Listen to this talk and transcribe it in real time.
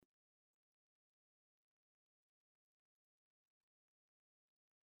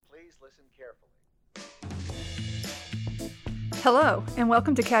Please listen carefully. Hello, and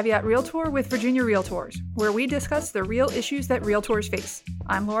welcome to Caveat Realtor with Virginia Realtors, where we discuss the real issues that realtors face.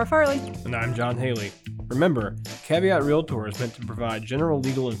 I'm Laura Farley. And I'm John Haley. Remember, Caveat Realtor is meant to provide general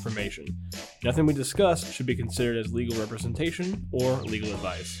legal information. Nothing we discuss should be considered as legal representation or legal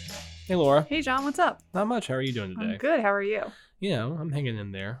advice. Hey, Laura. Hey, John, what's up? Not much. How are you doing today? I'm good. How are you? You know, I'm hanging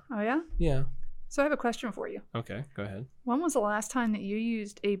in there. Oh, yeah? Yeah. So I have a question for you. Okay, go ahead. When was the last time that you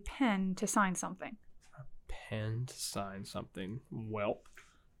used a pen to sign something? Pen to sign something. Well,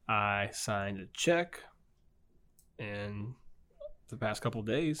 I signed a check in the past couple of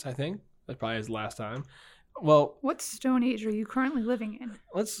days, I think. That probably is the last time. Well, what stone age are you currently living in?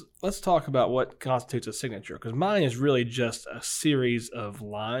 Let's talk about what constitutes a signature, because mine is really just a series of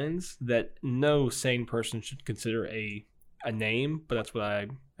lines that no sane person should consider a name, but that's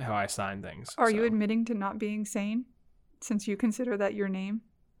how I sign things. Are you admitting to not being sane, since you consider that your name?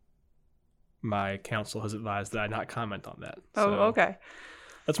 My counsel has advised that I not comment on that. Oh, so okay.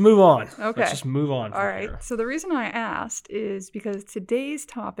 Let's move on. Okay. Let's just move on from All right. here. So the reason I asked is because today's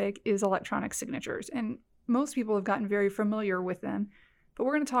topic is electronic signatures, and most people have gotten very familiar with them. But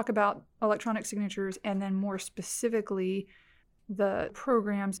we're going to talk about electronic signatures and then more specifically the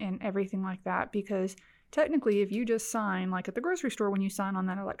programs and everything like that, because technically if you just sign, like at the grocery store when you sign on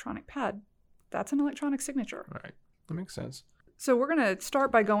that electronic pad, that's an electronic signature. All right. That makes sense. So we're going to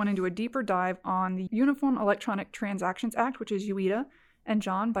start by going into a deeper dive on the Uniform Electronic Transactions Act, which is UETA. And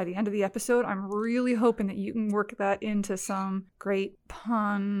John, by the end of the episode, I'm really hoping that you can work that into some great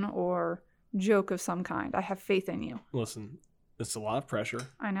pun or joke of some kind. I have faith in you. Listen, it's a lot of pressure.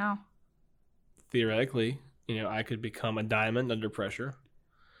 I know. Theoretically, I could become a diamond under pressure.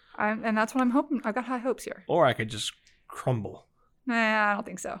 And that's what I'm hoping. I've got high hopes here. Or I could just crumble. Nah, I don't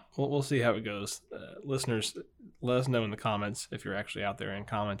think so. We'll see how it goes. Listeners, let us know in the comments, if you're actually out there and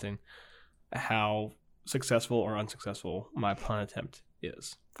commenting, how successful or unsuccessful my pun attempt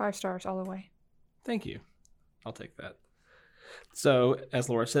is. 5 stars all the way. Thank you. I'll take that. So, as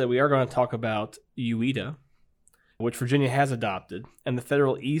Laura said, we are going to talk about UETA, which Virginia has adopted, and the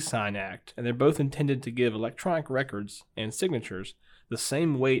Federal e-Sign Act, and they're both intended to give electronic records and signatures the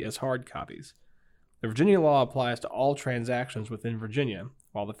same weight as hard copies. The Virginia law applies to all transactions within Virginia,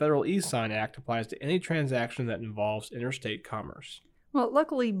 while the Federal e-Sign Act applies to any transaction that involves interstate commerce. Well,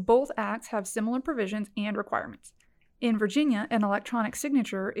 luckily, both acts have similar provisions and requirements. In Virginia, an electronic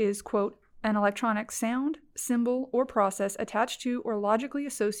signature is, quote, an electronic sound, symbol, or process attached to or logically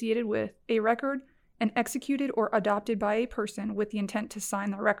associated with a record and executed or adopted by a person with the intent to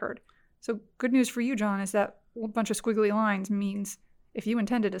sign the record. So good news for you, John, is that a bunch of squiggly lines means if you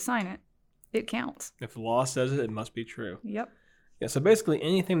intended to sign it, it counts. If the law says it, it must be true. Yep. Yeah, so basically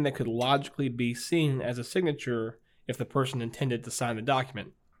anything that could logically be seen as a signature if the person intended to sign the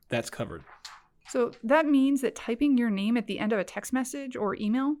document, that's covered. So that means that typing your name at the end of a text message or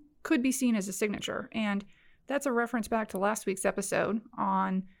email could be seen as a signature. And that's a reference back to last week's episode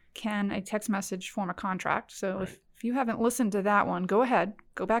on can a text message form a contract. So right. If you haven't listened to that one, go ahead.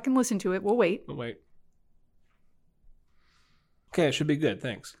 Go back and listen to it. We'll wait. Okay, it should be good.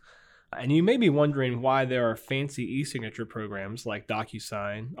 Thanks. And you may be wondering why there are fancy e-signature programs like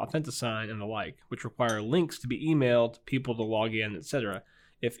DocuSign, AuthentiSign, and the like, which require links to be emailed, people to log in, etc.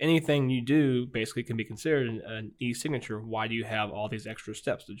 If anything you do basically can be considered an e-signature, why do you have all these extra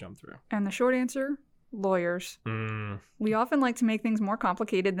steps to jump through? And the short answer, lawyers. We often like to make things more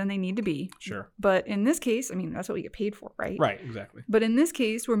complicated than they need to be. Sure. But in this case, I mean, that's what we get paid for, right? Right, exactly. But in this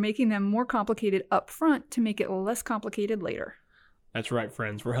case, we're making them more complicated up front to make it less complicated later. That's right,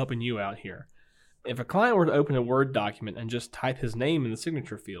 friends. We're helping you out here. If a client were to open a Word document and just type his name in the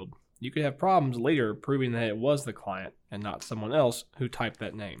signature field, you could have problems later proving that it was the client and not someone else who typed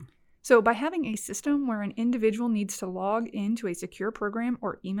that name. So by having a system where an individual needs to log into a secure program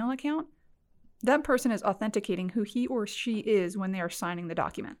or email account, that person is authenticating who he or she is when they are signing the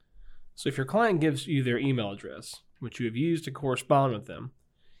document. So if your client gives you their email address, which you have used to correspond with them,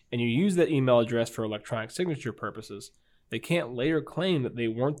 and you use that email address for electronic signature purposes, they can't later claim that they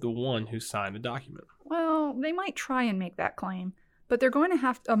weren't the one who signed the document. Well, they might try and make that claim, but they're going to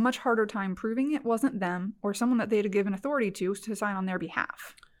have a much harder time proving it wasn't them or someone that they'd have given authority to sign on their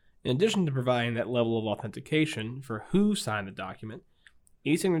behalf. In addition to providing that level of authentication for who signed the document,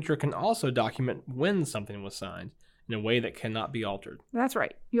 e-signature can also document when something was signed in a way that cannot be altered. That's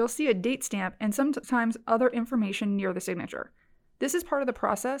right. You'll see a date stamp and sometimes other information near the signature. This is part of the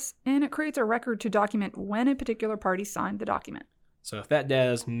process, and it creates a record to document when a particular party signed the document. So if that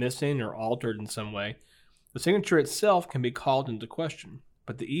data is missing or altered in some way, the signature itself can be called into question,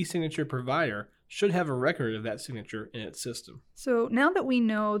 but the e-signature provider should have a record of that signature in its system. So now that we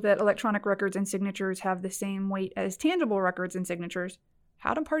know that electronic records and signatures have the same weight as tangible records and signatures,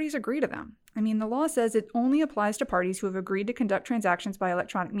 how do parties agree to them? I mean, the law says it only applies to parties who have agreed to conduct transactions by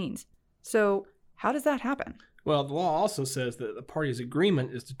electronic means. So how does that happen? Well, the law also says that the party's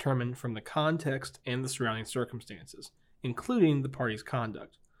agreement is determined from the context and the surrounding circumstances, including the party's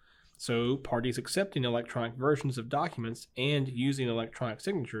conduct. So parties accepting electronic versions of documents and using electronic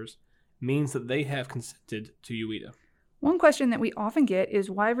signatures means that they have consented to UEDA. One question that we often get is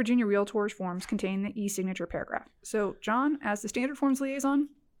why Virginia Realtors forms contain the e-signature paragraph. So, John, as the standard forms liaison,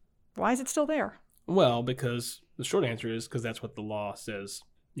 why is it still there? Well, because the short answer is because that's what the law says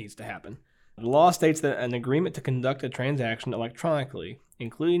needs to happen. The law states that an agreement to conduct a transaction electronically,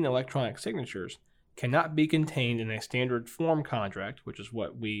 including electronic signatures, cannot be contained in a standard form contract, which is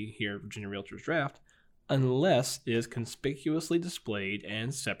what we here at Virginia Realtors draft, unless it is conspicuously displayed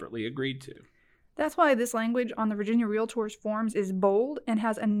and separately agreed to. That's why this language on the Virginia Realtors forms is bold and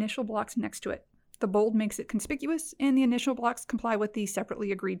has initial blocks next to it. The bold makes it conspicuous, and the initial blocks comply with the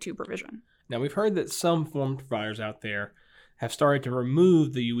separately agreed to provision. Now, we've heard that some form providers out there have started to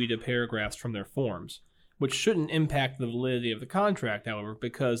remove the UEDA paragraphs from their forms, which shouldn't impact the validity of the contract, however,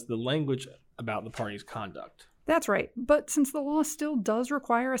 because the language about the party's conduct. That's right, but since the law still does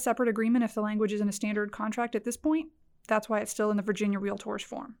require a separate agreement if the language is in a standard contract at this point, that's why it's still in the Virginia Realtors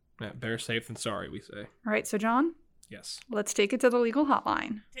form. Yeah, better safe than sorry, we say. All right, so John? Yes. Let's take it to the legal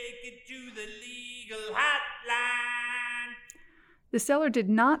hotline. Take it to the legal hotline. The seller did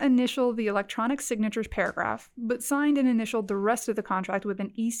not initial the electronic signatures paragraph, but signed and initialed the rest of the contract with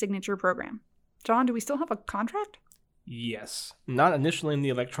an e-signature program. John, do we still have a contract? Yes. Not initialing the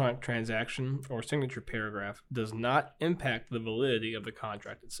electronic transaction or signature paragraph does not impact the validity of the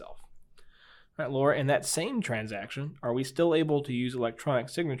contract itself. All right, Laura, in that same transaction, are we still able to use electronic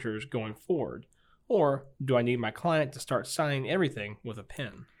signatures going forward? Or do I need my client to start signing everything with a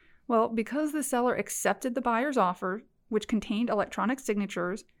pen? Well, because the seller accepted the buyer's offer, which contained electronic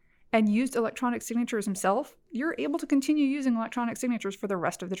signatures, and used electronic signatures himself, you're able to continue using electronic signatures for the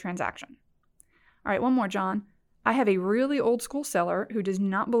rest of the transaction. All right, one more, John. I have a really old school seller who does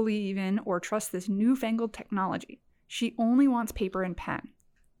not believe in or trust this newfangled technology. She only wants paper and pen.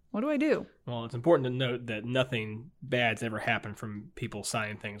 What do I do? Well, it's important to note that nothing bad's ever happened from people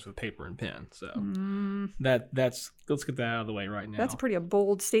signing things with paper and pen. So let's get that out of the way right now. That's a pretty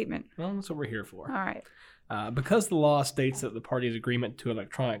bold statement. Well, that's what we're here for. All right. Because the law states that the party's agreement to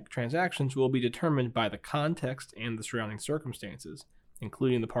electronic transactions will be determined by the context and the surrounding circumstances,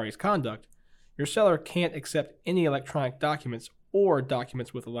 including the party's conduct, your seller can't accept any electronic documents or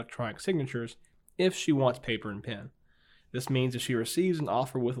documents with electronic signatures if she wants paper and pen. This means if she receives an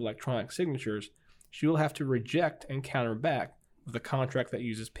offer with electronic signatures, she will have to reject and counter back with a contract that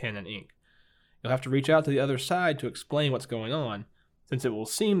uses pen and ink. You'll have to reach out to the other side to explain what's going on, since it will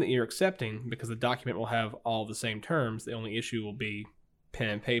seem that you're accepting because the document will have all the same terms. The only issue will be pen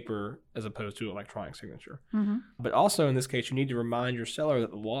and paper as opposed to electronic signature. Mm-hmm. But also in this case, you need to remind your seller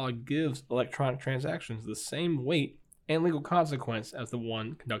that the law gives electronic transactions the same weight and legal consequence as the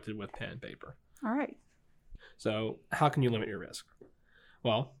one conducted with pen and paper. All right. So how can you limit your risk?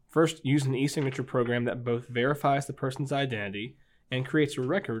 Well, first, use an e-signature program that both verifies the person's identity and creates a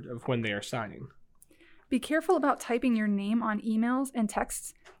record of when they are signing. Be careful about typing your name on emails and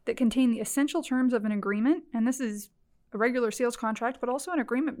texts that contain the essential terms of an agreement, and this is a regular sales contract, but also an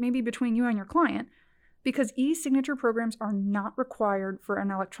agreement maybe between you and your client, because e-signature programs are not required for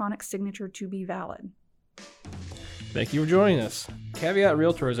an electronic signature to be valid. Thank you for joining us. Caveat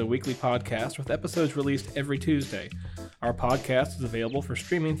Realtor is a weekly podcast with episodes released every Tuesday. Our podcast is available for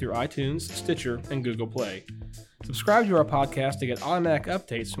streaming through iTunes, Stitcher, and Google Play. Subscribe to our podcast to get automatic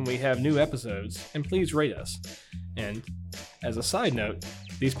updates when we have new episodes, and please rate us. And as a side note,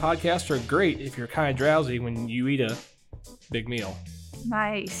 these podcasts are great if you're kind of drowsy when you eat a big meal.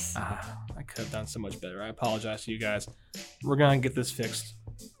 Nice. I could have done so much better. I apologize to you guys. We're going to get this fixed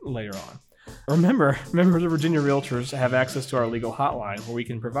later on. Remember, members of Virginia Realtors have access to our legal hotline where we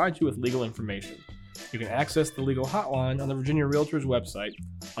can provide you with legal information. You can access the legal hotline on the Virginia Realtors website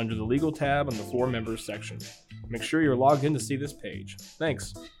under the legal tab on the For Members section. Make sure you're logged in to see this page.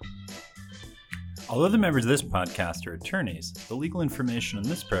 Thanks. Although the members of this podcast are attorneys, the legal information in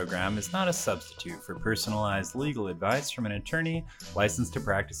this program is not a substitute for personalized legal advice from an attorney licensed to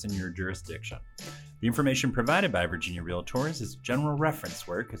practice in your jurisdiction. The information provided by Virginia Realtors is general reference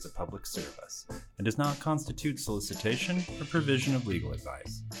work as a public service and does not constitute solicitation or provision of legal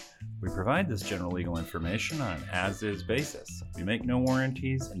advice. We provide this general legal information on an as-is basis. We make no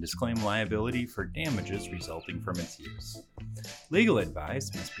warranties and disclaim liability for damages resulting from its use. Legal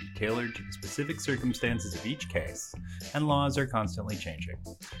advice must be tailored to the specific circumstances of each case, and laws are constantly changing.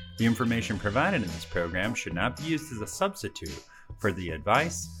 The information provided in this program should not be used as a substitute for the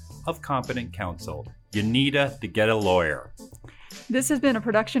advice of competent counsel. You need to get a lawyer. This has been a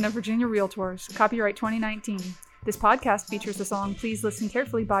production of Virginia Realtors, copyright 2019. This podcast features the song Please Listen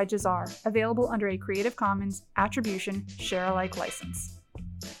Carefully by Jahzzar, available under a Creative Commons Attribution Share-alike license.